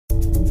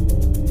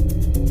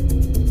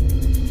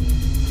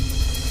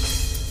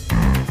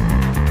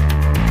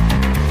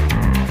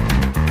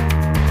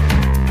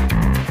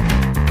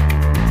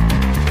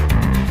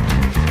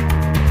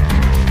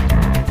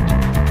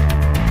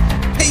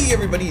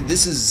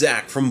this is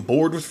Zach from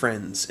Board with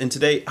Friends, and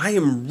today I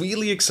am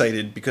really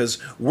excited because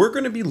we're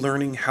going to be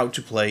learning how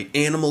to play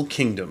Animal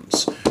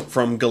Kingdoms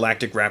from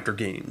Galactic Raptor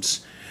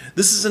Games.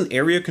 This is an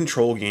area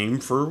control game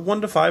for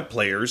 1 to 5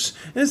 players,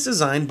 and it's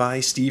designed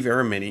by Steven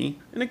Aramini,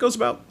 and it goes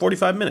about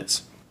 45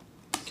 minutes.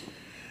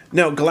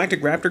 Now,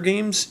 Galactic Raptor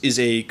Games is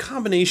a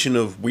combination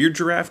of Weird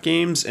Giraffe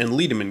games and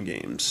Liederman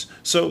games,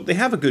 so they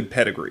have a good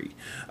pedigree.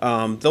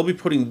 They'll be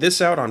putting this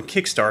out on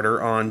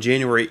Kickstarter on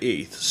January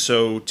 8th,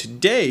 so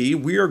today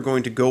we are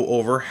going to go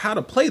over how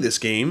to play this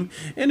game,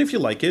 and if you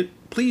like it,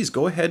 please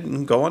go ahead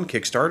and go on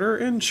Kickstarter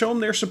and show them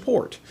their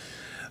support.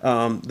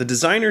 The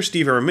designer,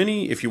 Steve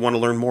Aramini, if you want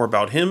to learn more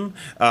about him,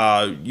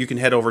 you can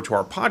head over to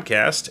our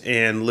podcast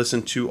and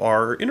listen to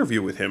our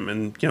interview with him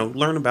and,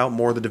 learn about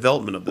more of the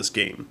development of this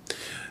game.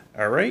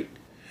 Alright,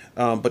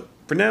 but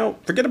for now,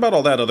 forget about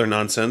all that other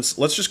nonsense.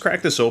 Let's just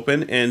crack this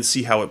open and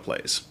see how it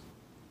plays.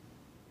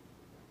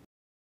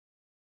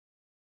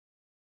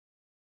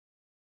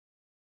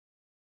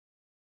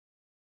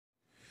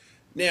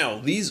 Now,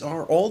 these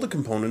are all the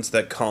components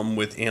that come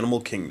with Animal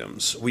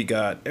Kingdoms. We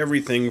got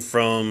everything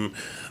from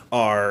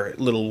our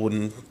little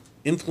wooden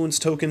influence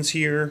tokens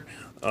here.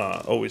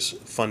 Always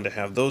fun to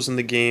have those in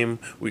the game.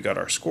 We got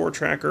our score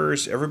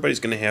trackers.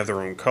 Everybody's going to have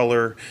their own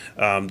color.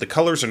 The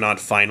colors are not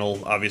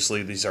final.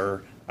 Obviously, these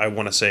are, I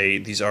want to say,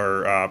 these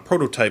are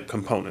prototype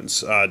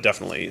components,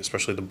 definitely,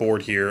 especially the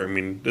board here. I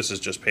mean, this is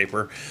just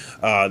paper.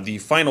 The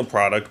final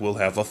product will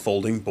have a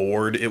folding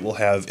board. It will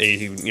have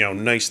a,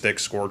 nice thick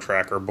score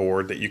tracker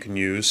board that you can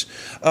use.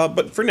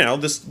 But for now,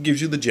 this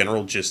gives you the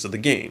general gist of the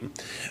game.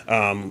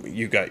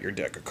 You got your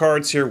deck of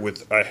cards here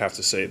with, I have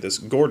to say, this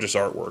gorgeous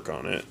artwork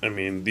on it. I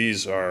mean,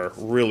 these are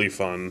really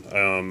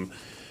fun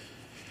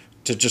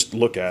to just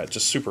look at,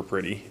 just super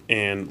pretty,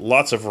 and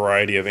lots of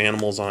variety of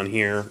animals on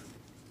here.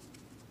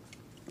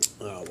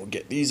 We'll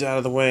get these out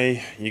of the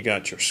way. You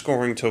got your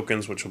scoring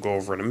tokens, which we'll go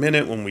over in a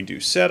minute when we do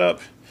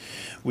setup.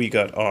 We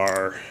got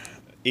our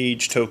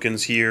age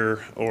tokens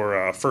here,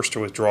 or first to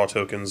withdraw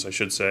tokens, I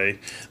should say.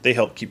 They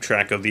help keep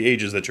track of the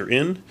ages that you're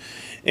in.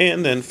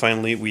 And then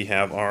finally we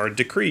have our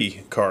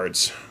decree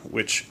cards,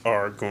 which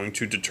are going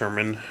to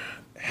determine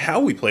how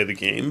we play the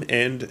game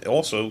and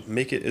also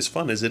make it as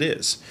fun as it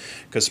is.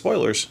 Because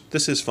spoilers,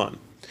 this is fun.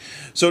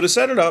 So to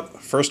set it up,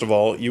 first of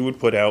all, you would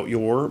put out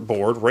your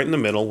board right in the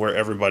middle where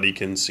everybody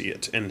can see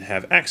it and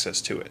have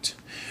access to it.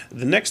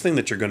 The next thing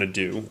that you're going to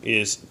do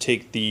is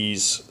take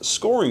these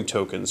scoring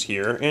tokens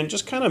here and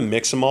just kind of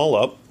mix them all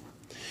up.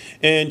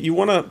 And you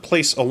want to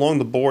place along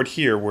the board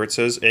here where it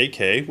says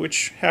AK,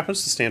 which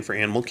happens to stand for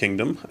Animal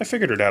Kingdom. I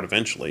figured it out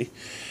eventually.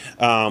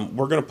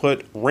 We're going to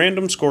put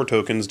random score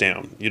tokens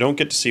down. You don't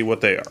get to see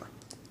what they are.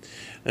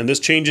 And this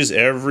changes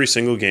every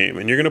single game.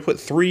 And you're going to put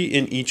 3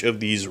 in each of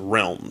these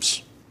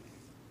realms.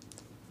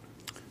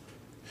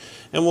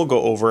 And we'll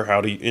go over how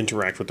to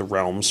interact with the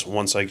realms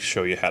once I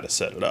show you how to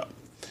set it up.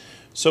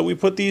 So we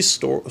put these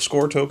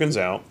score tokens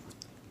out.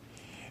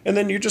 And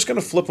then you're just going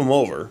to flip them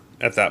over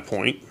at that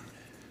point.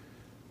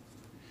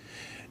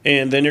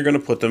 And then you're going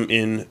to put them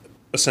in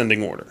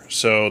ascending order.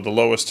 So the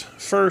lowest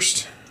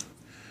first,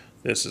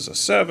 this is a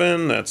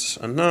 7, that's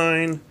a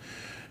 9,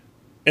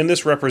 and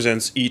this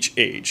represents each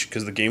age,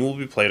 because the game will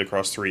be played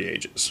across 3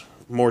 ages.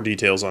 More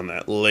details on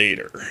that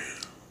later.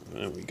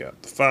 And we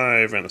got the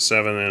 5, and a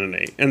 7, and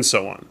an 8, and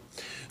so on.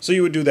 So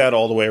you would do that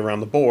all the way around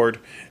the board,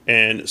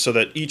 and so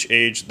that each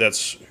age,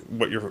 that's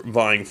what you're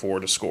vying for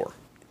to score.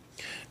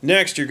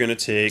 Next, you're going to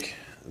take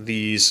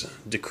these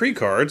decree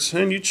cards,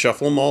 and you'd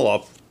shuffle them all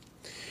up.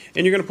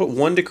 And you're going to put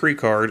 1 decree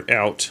card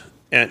out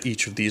at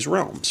each of these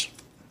realms.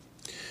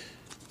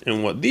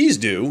 And what these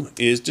do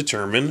is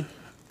determine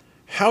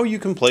how you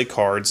can play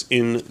cards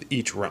in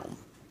each realm.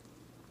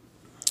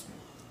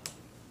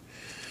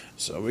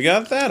 So we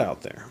got that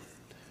out there.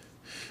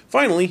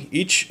 Finally,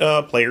 each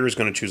player is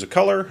going to choose a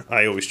color.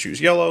 I always choose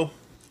yellow,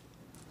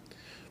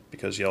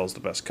 because yellow is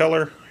the best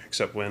color,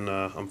 except when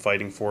I'm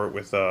fighting for it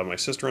with my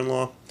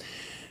sister-in-law.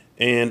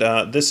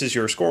 And this is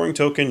your scoring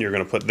token. You're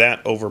going to put that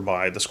over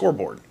by the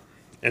scoreboard.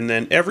 And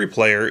then every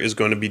player is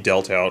going to be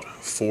dealt out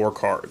 4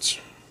 cards.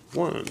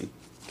 1.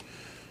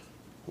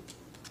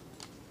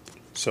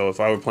 So if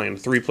I were playing a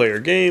 3-player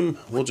game,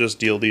 we'll just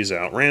deal these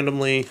out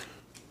randomly.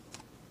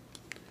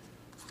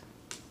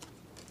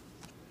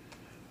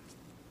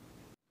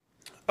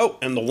 Oh,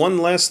 and the one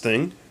last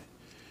thing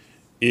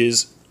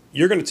is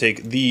you're going to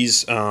take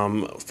these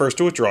first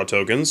to withdraw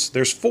tokens.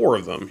 There's 4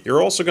 of them.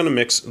 You're also going to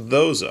mix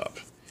those up.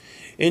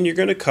 And you're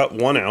going to cut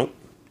 1 out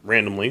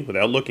randomly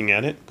without looking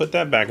at it. Put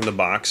that back in the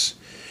box.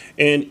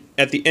 And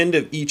at the end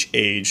of each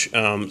age,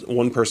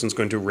 one person's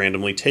going to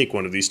randomly take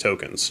 1 of these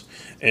tokens.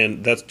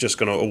 And that's just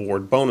going to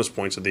award bonus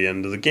points at the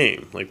end of the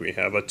game. Like we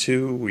have a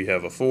 2, we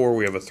have a 4,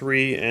 we have a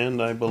 3,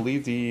 and I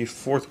believe the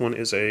 4th one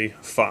is a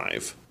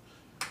 5.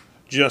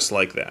 Just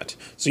like that.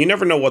 So you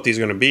never know what these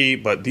are going to be,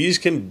 but these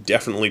can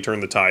definitely turn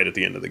the tide at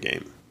the end of the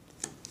game.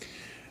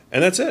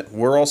 And that's it.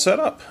 We're all set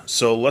up.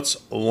 So let's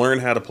learn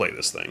how to play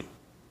this thing.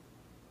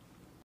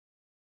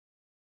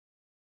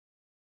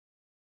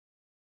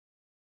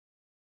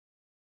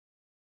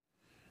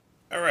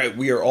 Alright,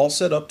 we are all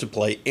set up to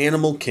play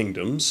Animal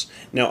Kingdoms.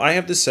 Now, I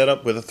have this set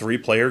up with a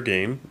 3-player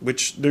game,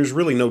 which there's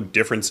really no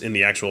difference in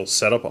the actual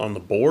setup on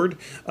the board.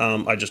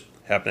 I just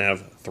happen to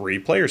have 3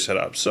 players set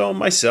up. So,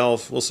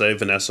 myself, we'll say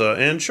Vanessa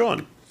and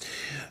Sean.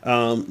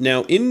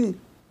 Now, in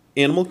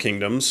Animal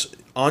Kingdoms,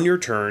 on your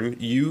turn,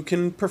 you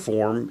can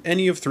perform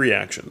any of 3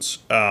 actions.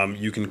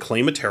 You can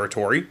claim a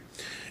territory,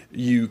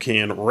 you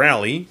can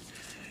rally,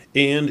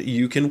 and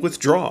you can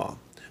withdraw.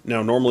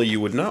 Now, normally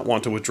you would not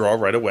want to withdraw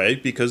right away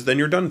because then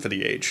you're done for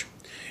the age.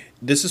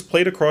 This is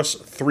played across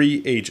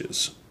 3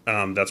 ages.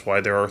 That's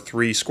why there are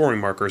 3 scoring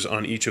markers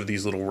on each of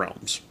these little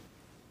realms.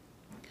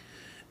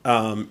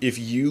 As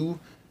you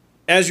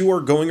are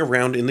going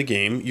around in the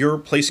game, you're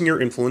placing your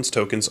influence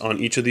tokens on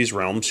each of these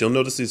realms. You'll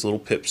notice these little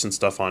pips and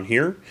stuff on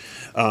here.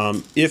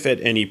 If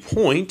at any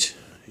point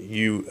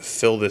you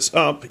fill this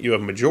up, you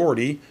have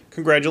majority,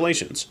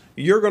 congratulations.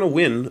 You're going to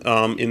win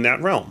in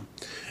that realm.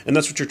 And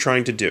that's what you're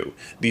trying to do.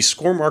 These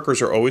score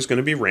markers are always going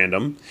to be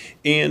random,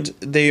 and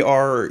they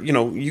are,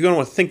 you're going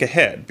to think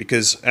ahead,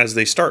 because as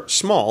they start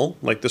small,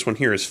 like this one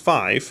here is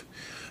 5,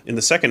 in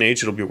the second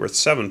age it'll be worth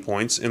 7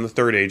 points, in the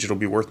third age it'll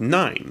be worth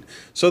 9.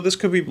 So this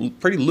could be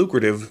pretty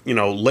lucrative,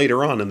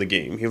 later on in the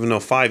game, even though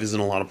 5 isn't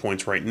a lot of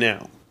points right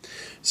now.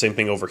 Same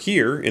thing over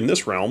here in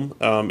this realm,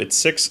 it's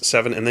 6,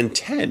 7, and then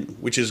 10,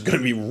 which is going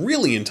to be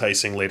really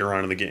enticing later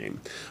on in the game.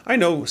 I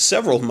know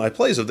several of my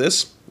plays of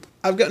this,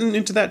 I've gotten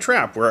into that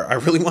trap where I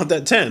really want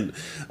that 10.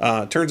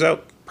 Turns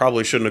out,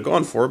 probably shouldn't have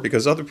gone for it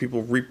because other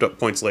people reaped up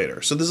points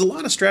later. So there's a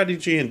lot of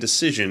strategy and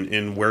decision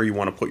in where you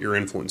want to put your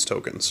influence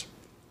tokens.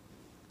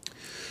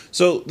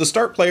 So the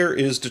start player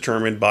is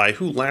determined by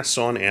who last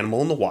saw an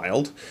animal in the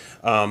wild.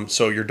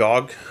 So your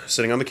dog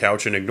sitting on the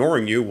couch and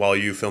ignoring you while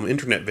you film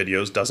internet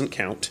videos doesn't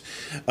count.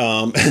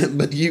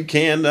 But you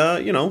can,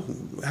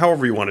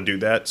 however you want to do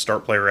that.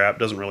 Start player app,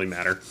 doesn't really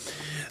matter.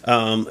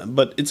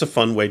 But it's a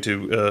fun way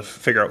to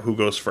figure out who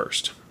goes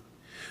first.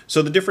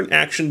 So the different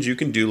actions you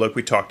can do, like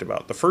we talked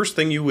about. The first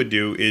thing you would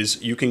do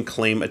is you can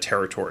claim a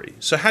territory.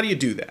 So how do you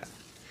do that?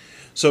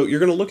 So you're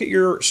going to look at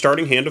your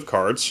starting hand of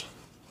cards.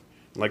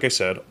 Like I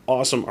said,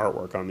 awesome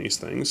artwork on these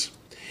things.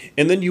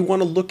 And then you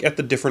want to look at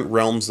the different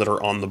realms that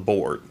are on the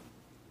board.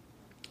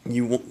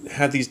 You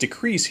have these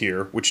decrees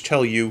here, which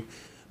tell you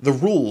the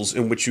rules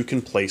in which you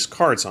can place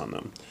cards on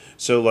them.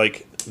 So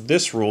like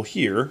this rule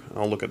here,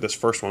 I'll look at this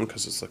first one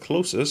because it's the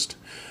closest,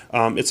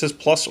 it says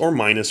plus or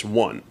minus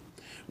 1,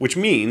 which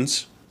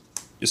means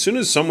as soon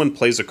as someone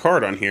plays a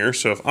card on here,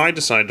 so if I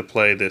decide to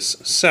play this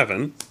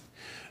 7,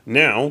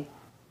 now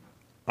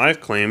I've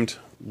claimed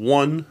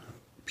 1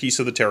 piece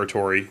of the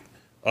territory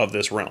of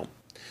this realm.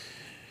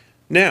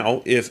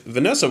 Now, if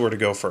Vanessa were to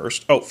go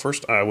first,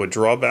 first I would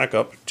draw back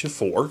up to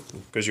 4,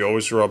 because you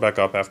always draw back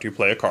up after you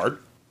play a card.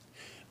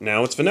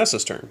 Now it's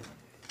Vanessa's turn.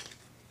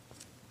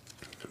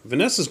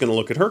 Vanessa's going to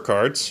look at her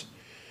cards,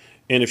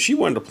 and if she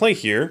wanted to play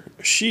here,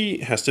 she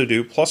has to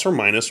do plus or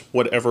minus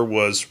whatever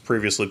was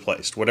previously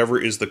placed, whatever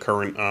is the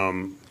current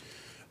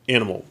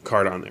animal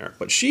card on there.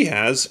 But she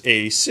has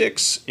a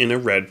 6 in a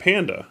red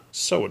panda.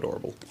 So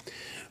adorable.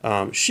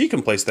 She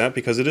can place that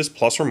because it is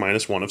plus or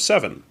minus 1 of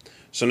 7.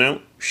 So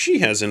now she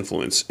has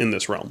influence in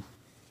this realm.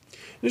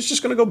 And it's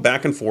just going to go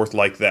back and forth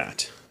like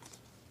that.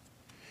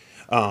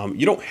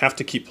 You don't have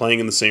to keep playing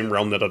in the same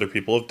realm that other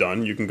people have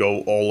done. You can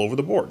go all over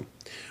the board.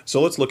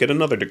 So let's look at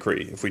another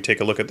decree. If we take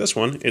a look at this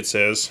one, it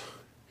says,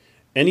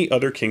 any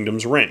other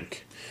kingdom's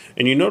rank.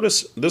 And you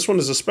notice this one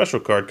is a special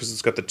card because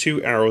it's got the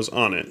 2 arrows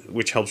on it,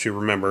 which helps you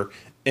remember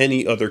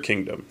any other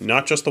kingdom,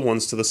 not just the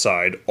ones to the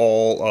side,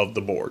 all of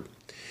the board.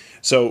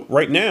 So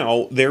right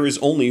now, there is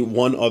only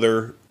one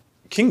other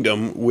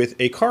kingdom with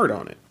a card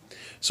on it.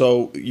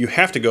 So you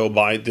have to go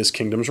by this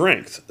kingdom's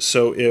rank.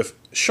 So if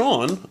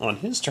Sean, on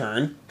his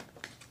turn,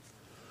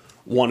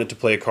 wanted to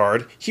play a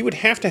card, he would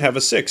have to have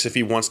a 6 if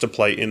he wants to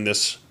play in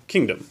this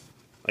kingdom.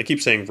 I keep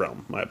saying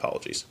realm, my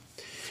apologies.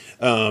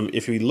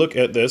 If we look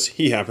at this,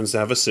 he happens to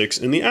have a 6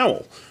 in the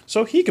owl.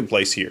 So he can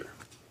place here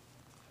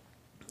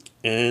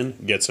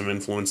and get some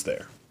influence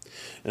there.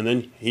 And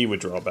then he would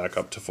draw back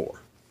up to 4.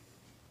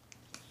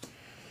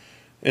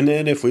 And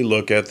then if we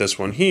look at this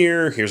one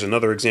here, here's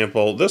another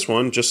example. This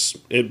one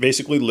it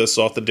basically lists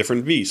off the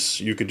different beasts.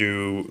 You could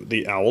do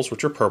the owls,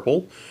 which are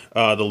purple,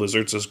 the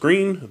lizards as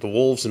green, the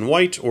wolves in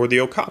white, or the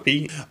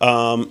okapi.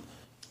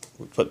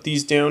 Put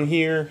these down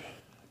here,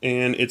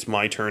 and it's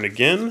my turn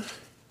again.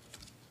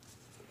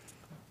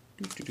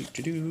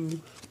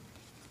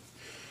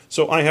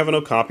 So I have an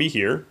okapi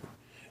here,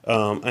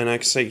 and I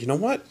can say, you know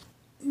what?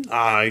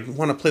 I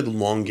want to play the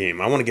long game.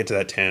 I want to get to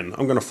that 10.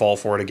 I'm going to fall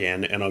for it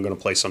again, and I'm going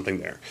to play something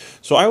there.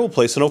 So I will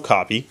place an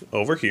okapi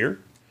over here,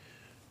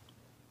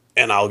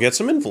 and I'll get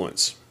some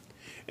influence.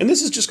 And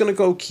this is just going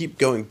to keep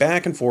going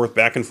back and forth,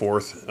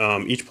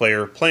 each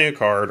player playing a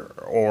card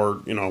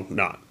or,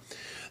 not.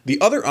 The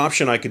other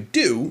option I could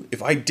do,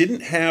 if I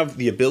didn't have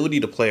the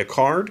ability to play a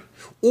card,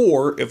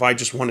 or if I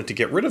just wanted to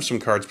get rid of some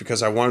cards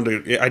because I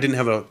didn't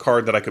have a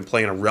card that I could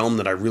play in a realm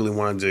that I really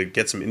wanted to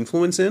get some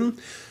influence in,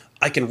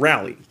 I can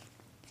rally.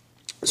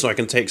 So I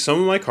can take some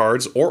of my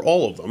cards, or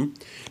all of them,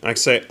 and I can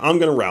say, I'm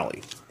going to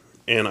rally.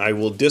 and I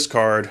will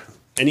discard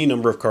any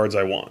number of cards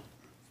I want.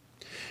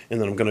 And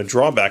then I'm going to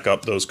draw back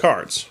up those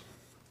cards.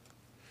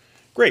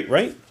 Great,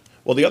 right?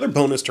 Well, the other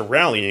bonus to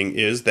rallying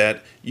is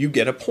that you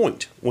get a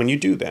point when you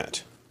do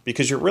that.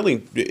 Because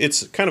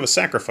it's kind of a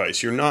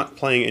sacrifice. You're not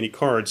playing any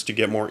cards to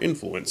get more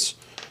influence.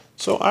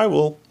 So I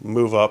will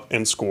move up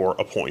and score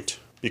a point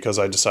because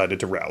I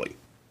decided to rally.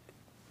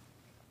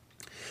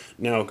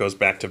 Now it goes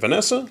back to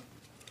Vanessa.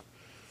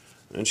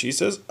 And she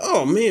says,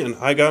 oh man,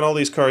 I got all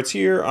these cards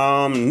here.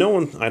 I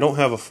don't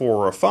have a 4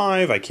 or a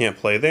 5. I can't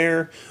play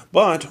there.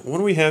 But what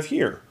do we have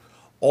here?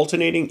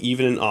 Alternating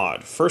even and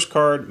odd. First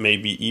card may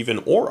be even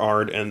or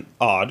odd,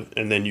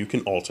 and then you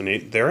can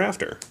alternate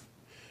thereafter.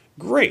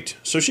 Great.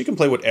 So she can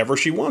play whatever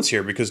she wants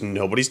here because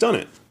nobody's done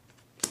it.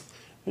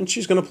 And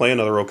she's going to play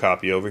another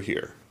Okapi over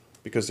here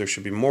because there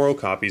should be more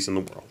Okapis in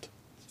the world.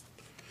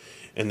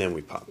 And then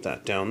we pop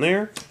that down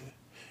there.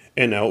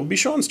 And now it would be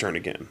Sean's turn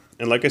again.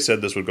 And like I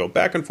said, this would go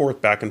back and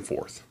forth, back and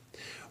forth.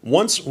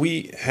 Once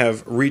we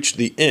have reached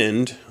the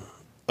end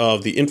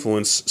of the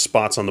influence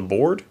spots on the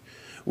board,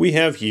 we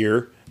have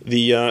here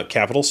the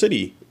capital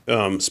city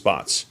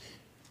spots.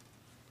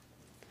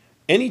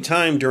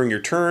 Anytime during your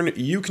turn,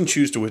 you can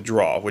choose to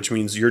withdraw, which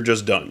means you're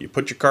just done. You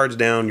put your cards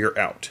down, you're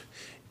out.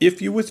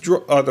 If you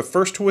are the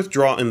first to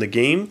withdraw in the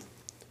game,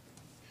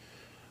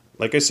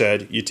 like I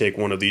said, you take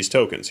one of these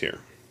tokens here.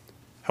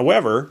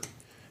 However,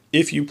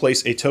 if you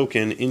place a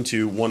token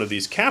into one of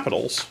these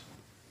capitals,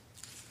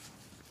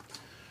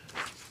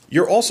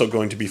 you're also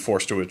going to be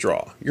forced to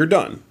withdraw. You're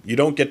done. You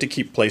don't get to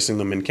keep placing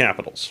them in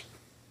capitals.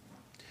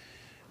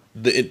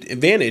 The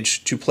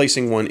advantage to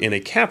placing one in a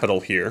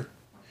capital here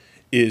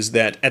is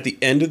that at the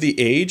end of the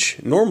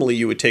age, normally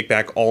you would take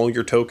back all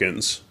your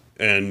tokens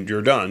and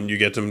you're done. You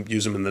get to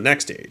use them in the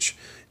next age.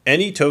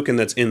 Any token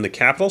that's in the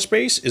capital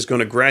space is going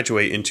to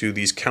graduate into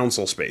these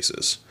council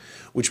spaces,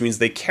 which means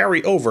they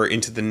carry over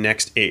into the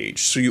next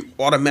age. So you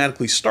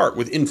automatically start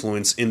with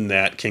influence in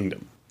that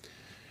kingdom.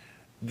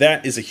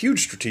 That is a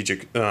huge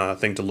strategic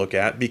thing to look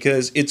at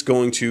because it's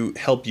going to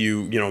help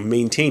you,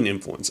 maintain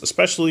influence,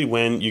 especially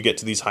when you get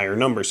to these higher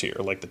numbers here,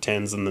 like the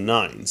 10s and the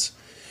 9s.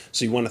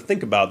 So you want to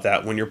think about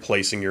that when you're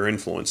placing your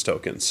influence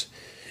tokens.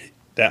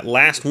 That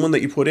last one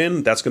that you put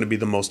in, that's going to be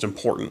the most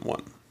important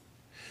one.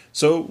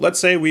 So let's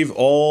say we've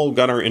all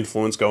got our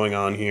influence going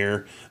on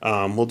here.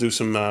 We'll do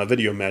some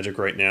video magic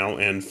right now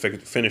and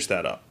finish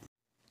that up.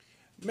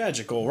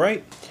 Magical,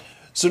 right?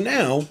 So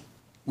now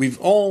we've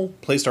all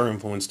placed our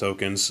influence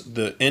tokens.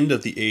 The end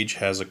of the age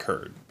has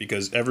occurred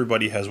because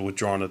everybody has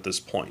withdrawn at this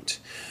point.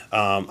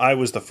 I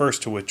was the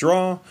first to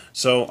withdraw,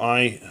 so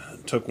I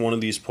took one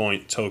of these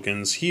point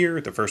tokens here,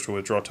 the first to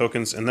withdraw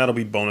tokens, and that'll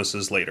be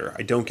bonuses later.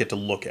 I don't get to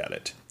look at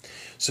it.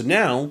 So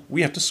now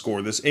we have to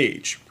score this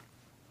age.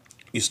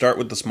 You start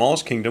with the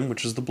smallest kingdom,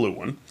 which is the blue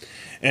one,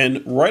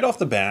 and right off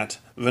the bat,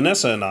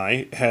 Vanessa and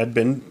I had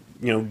been,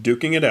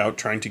 duking it out,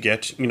 trying to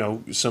get,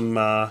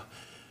 some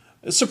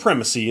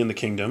supremacy in the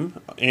kingdom,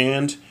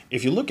 and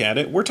if you look at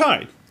it, we're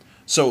tied.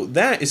 So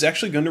that is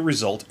actually going to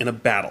result in a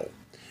battle.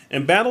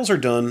 And battles are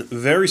done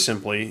very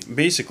simply.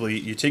 Basically,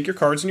 you take your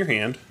cards in your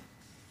hand,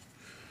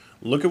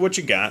 look at what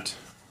you got,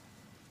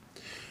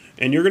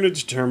 and you're going to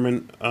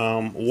determine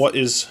what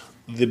is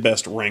the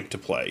best rank to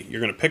play.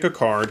 You're going to pick a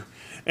card,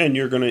 and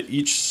you're going to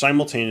each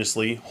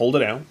simultaneously hold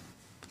it out.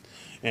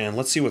 And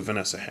let's see what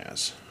Vanessa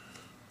has.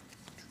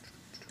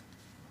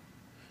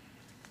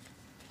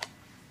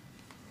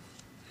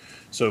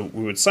 So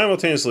we would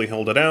simultaneously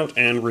hold it out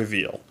and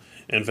reveal.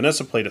 And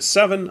Vanessa played a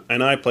 7,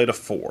 and I played a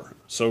 4.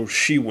 So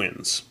she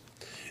wins.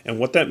 And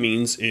what that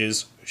means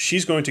is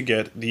she's going to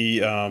get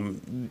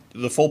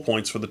the full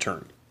points for the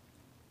turn.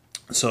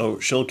 So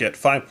she'll get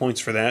 5 points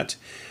for that.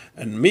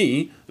 And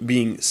me,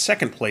 being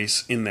second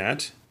place in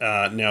that,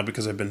 now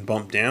because I've been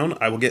bumped down,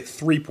 I will get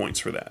 3 points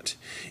for that.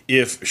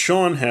 If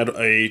Sean had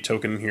a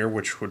token here,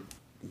 which would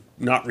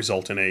not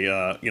result in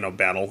a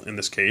battle in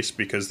this case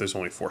because there's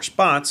only 4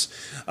 spots,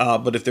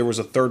 but if there was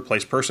a third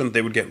place person,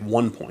 they would get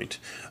 1 point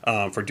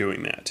for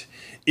doing that.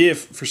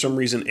 If for some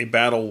reason a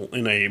battle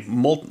in a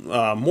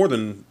more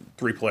than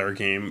 3-player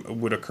game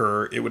would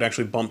occur, it would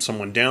actually bump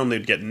someone down.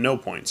 They'd get no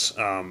points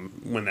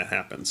when that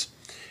happens.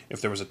 If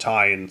there was a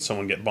tie and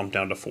someone get bumped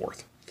down to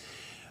 4th.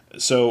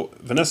 So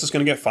Vanessa's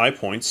going to get 5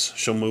 points.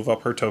 She'll move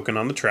up her token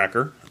on the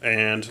tracker.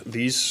 And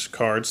these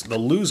cards, the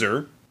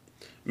loser,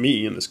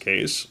 me in this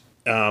case,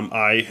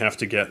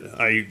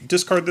 I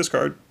discard this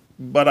card,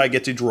 but I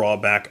get to draw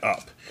back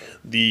up.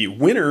 The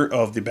winner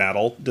of the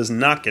battle does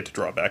not get to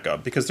draw back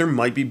up because there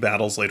might be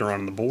battles later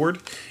on the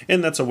board.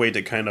 And that's a way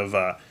to kind of,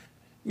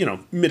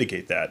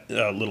 mitigate that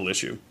little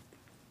issue.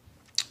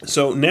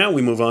 So now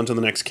we move on to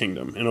the next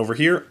kingdom. And over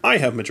here, I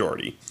have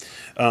majority.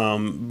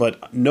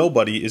 But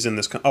nobody is in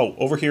this...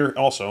 over here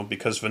also,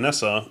 because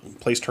Vanessa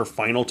placed her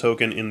final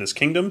token in this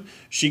kingdom,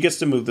 she gets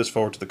to move this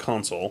forward to the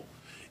console,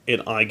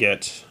 and I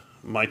get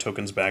my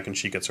tokens back, and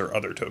she gets her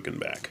other token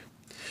back.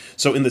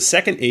 So in the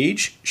second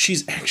age,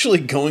 she's actually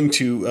going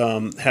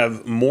to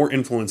have more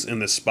influence in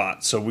this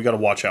spot, so we got to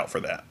watch out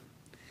for that.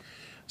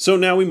 So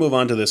now we move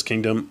on to this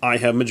kingdom. I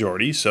have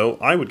majority, so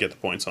I would get the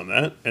points on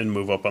that and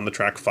move up on the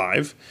track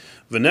 5.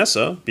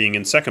 Vanessa, being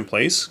in second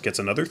place, gets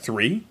another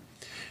 3.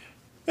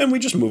 And we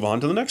just move on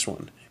to the next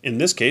one. In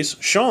this case,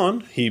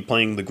 Sean, he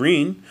playing the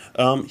green,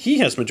 he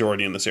has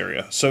majority in this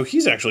area, so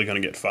he's actually going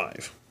to get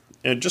 5.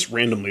 And just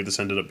randomly, this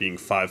ended up being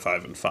 5,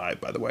 5, and 5,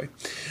 by the way.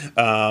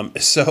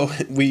 So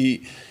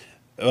we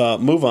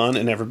move on,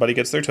 and everybody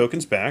gets their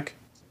tokens back.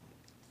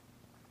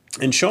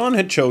 And Sean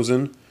had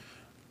chosen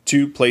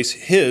to place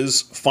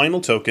his final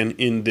token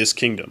in this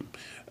kingdom.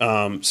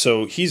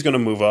 So he's going to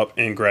move up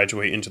and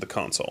graduate into the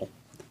console.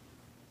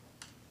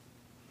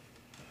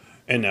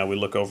 And now we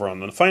look over on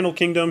the final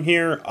kingdom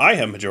here. I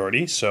have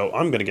majority, so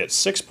I'm going to get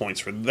 6 points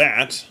for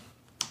that.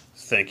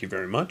 Thank you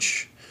very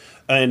much.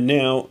 And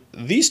now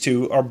these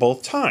two are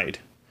both tied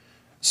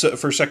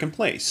for second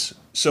place.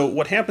 So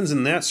what happens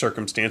in that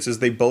circumstance is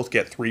they both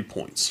get 3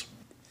 points.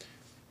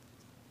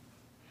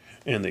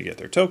 And they get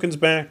their tokens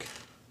back.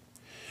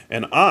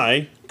 And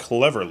I,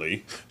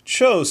 cleverly,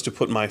 chose to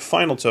put my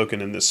final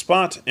token in this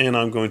spot, and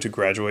I'm going to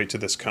graduate to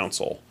this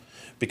console.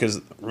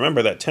 Because,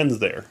 remember, that 10's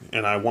there,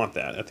 and I want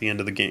that at the end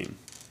of the game.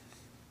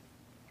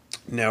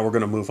 Now we're going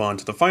to move on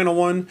to the final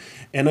one,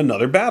 and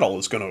another battle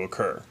is going to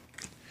occur.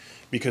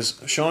 Because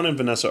Sean and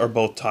Vanessa are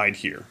both tied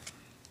here.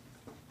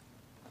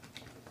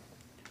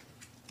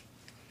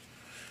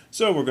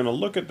 So we're going to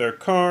look at their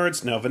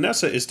cards. Now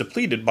Vanessa is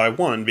depleted by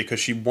 1 because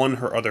she won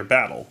her other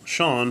battle.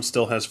 Sean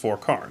still has 4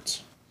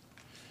 cards.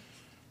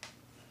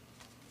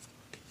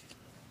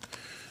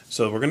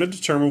 So we're going to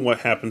determine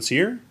what happens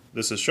here.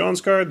 This is Sean's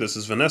card, this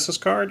is Vanessa's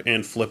card,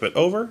 and flip it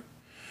over.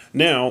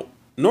 Now,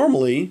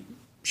 normally,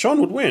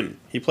 Sean would win.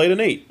 He played an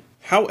 8.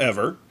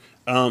 However,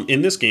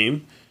 in this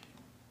game,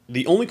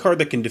 the only card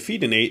that can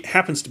defeat an 8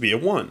 happens to be a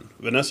 1.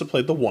 Vanessa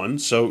played the 1,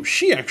 so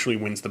she actually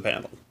wins the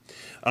battle.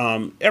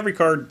 Every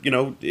card, you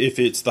know, if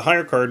it's the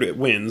higher card, it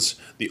wins.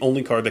 The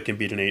only card that can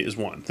beat an 8 is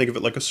 1. Think of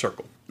it like a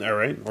circle, all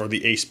right? Or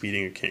the ace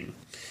beating a king,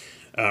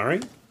 all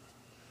right?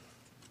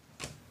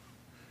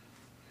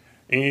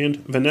 And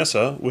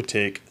Vanessa would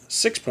take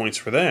 6 points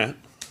for that.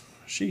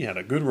 She had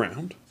a good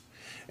round.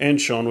 And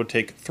Sean would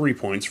take 3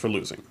 points for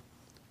losing.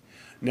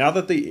 Now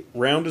that the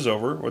round is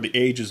over, or the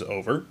age is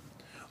over,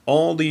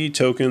 all the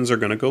tokens are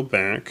going to go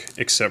back,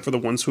 except for the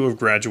ones who have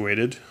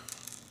graduated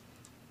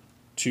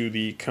to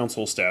the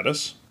council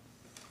status.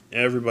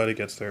 Everybody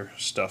gets their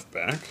stuff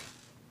back.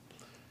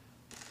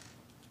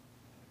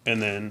 And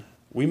then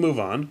we move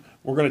on.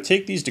 We're going to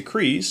take these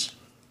decrees,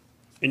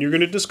 and you're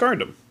going to discard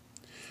them.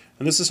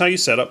 And this is how you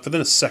set up for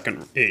the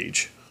second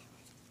age.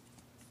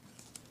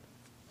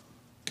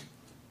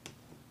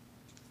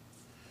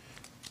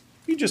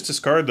 You just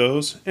discard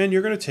those, and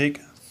you're going to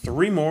take 5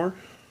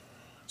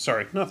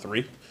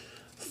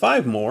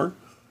 more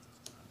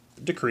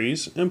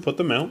decrees and put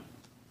them out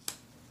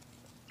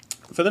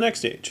for the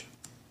next age.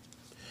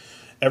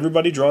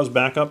 Everybody draws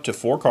back up to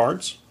 4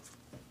 cards,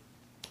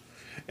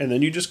 and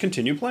then you just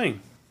continue playing.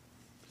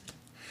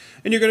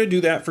 And you're going to do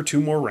that for 2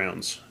 more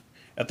rounds.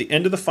 At the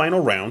end of the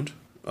final round,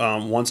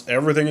 once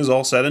everything is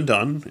all said and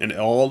done, and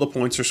all the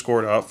points are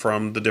scored up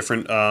from the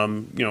different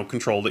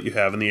control that you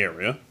have in the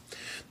area,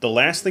 the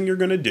last thing you're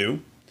going to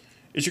do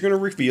is you're going to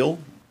reveal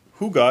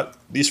who got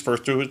these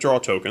first to withdraw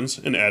tokens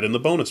and add in the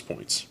bonus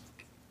points.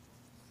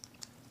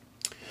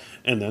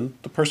 And then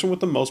the person with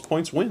the most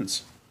points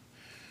wins.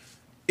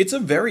 It's a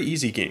very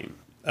easy game,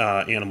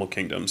 Animal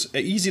Kingdoms.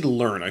 Easy to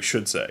learn, I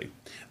should say.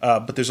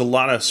 But there's a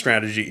lot of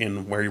strategy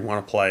in where you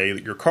want to play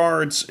your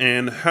cards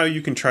and how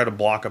you can try to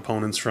block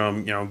opponents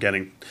from,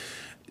 getting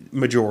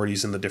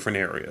majorities in the different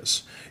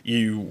areas.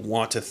 You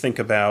want to think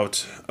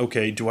about,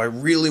 okay, do I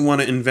really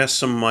want to invest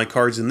some of my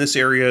cards in this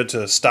area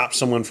to stop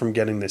someone from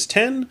getting this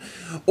 10?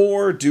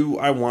 Or do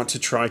I want to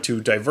try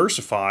to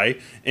diversify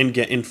and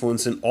get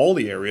influence in all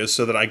the areas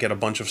so that I get a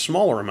bunch of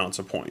smaller amounts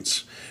of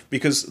points?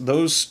 Because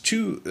those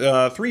 2,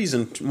 3s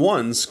and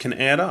 1s can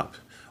add up.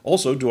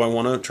 Also, do I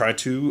want to try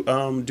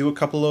to do a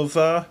couple of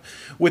the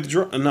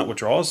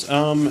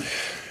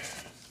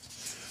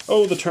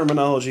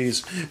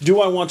terminologies.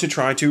 Do I want to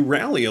try to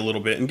rally a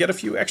little bit and get a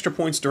few extra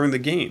points during the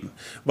game?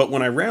 But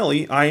when I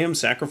rally, I am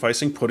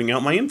sacrificing putting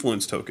out my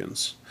influence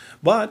tokens.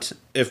 But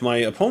if my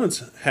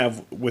opponents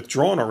have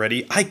withdrawn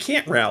already, I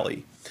can't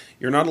rally.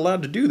 You're not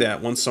allowed to do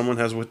that once someone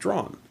has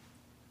withdrawn.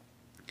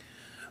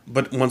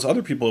 But once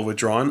other people have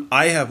withdrawn,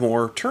 I have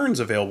more turns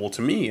available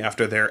to me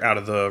after they're out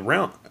of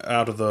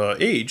the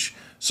age,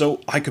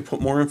 so I could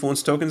put more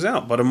influence tokens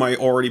out. But am I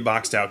already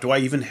boxed out? Do I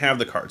even have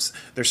the cards?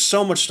 There's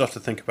so much stuff to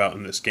think about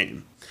in this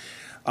game.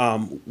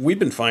 We've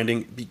been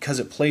finding, because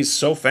it plays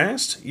so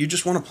fast, you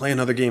just want to play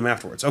another game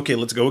afterwards. Okay,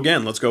 let's go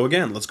again, let's go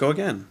again, let's go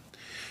again.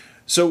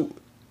 So,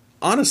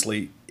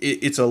 honestly,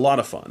 it's a lot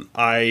of fun.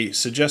 I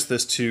suggest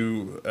this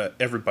to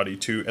everybody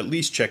to at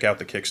least check out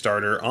the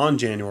Kickstarter on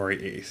January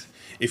 8th.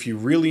 If you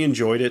really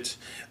enjoyed it,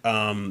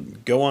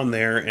 go on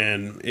there,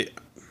 and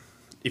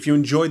if you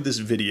enjoyed this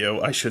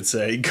video, I should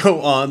say,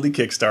 go on the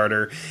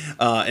Kickstarter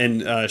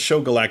and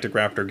show Galactic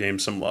Raptor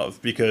games some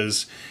love,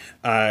 because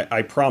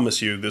I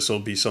promise you this will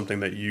be something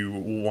that you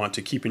want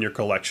to keep in your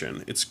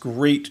collection. It's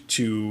great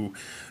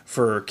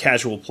for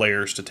casual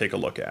players to take a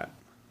look at.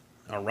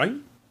 All right?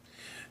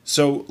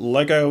 So,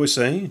 like I always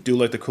say, do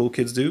like the cool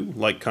kids do,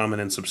 like,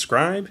 comment, and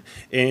subscribe,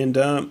 and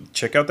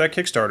check out that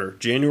Kickstarter,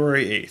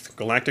 January 8th,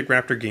 Galactic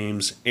Raptor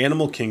Games,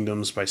 Animal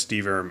Kingdoms by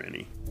Steven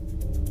Aramini.